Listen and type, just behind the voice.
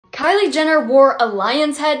Kylie Jenner wore a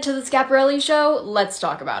lion's head to the Schiaparelli show? Let's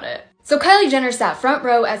talk about it. So Kylie Jenner sat front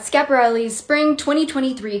row at Schiaparelli's Spring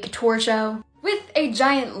 2023 Couture show with a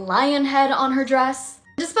giant lion head on her dress.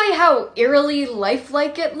 Despite how eerily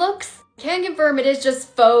lifelike it looks, can confirm it is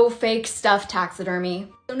just faux, fake, stuffed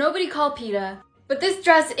taxidermy. So nobody call PETA. But this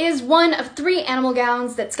dress is one of 3 animal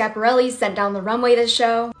gowns that Schiaparelli sent down the runway this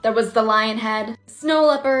show. There was the lion head, snow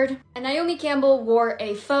leopard, and Naomi Campbell wore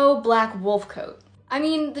a faux black wolf coat. I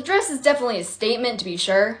mean, the dress is definitely a statement to be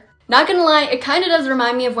sure. Not gonna lie, it kinda does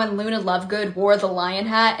remind me of when Luna Lovegood wore the lion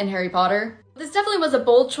hat in Harry Potter. This definitely was a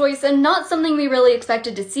bold choice and not something we really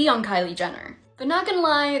expected to see on Kylie Jenner. But not gonna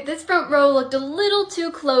lie, this front row looked a little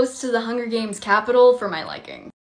too close to the Hunger Games Capitol for my liking.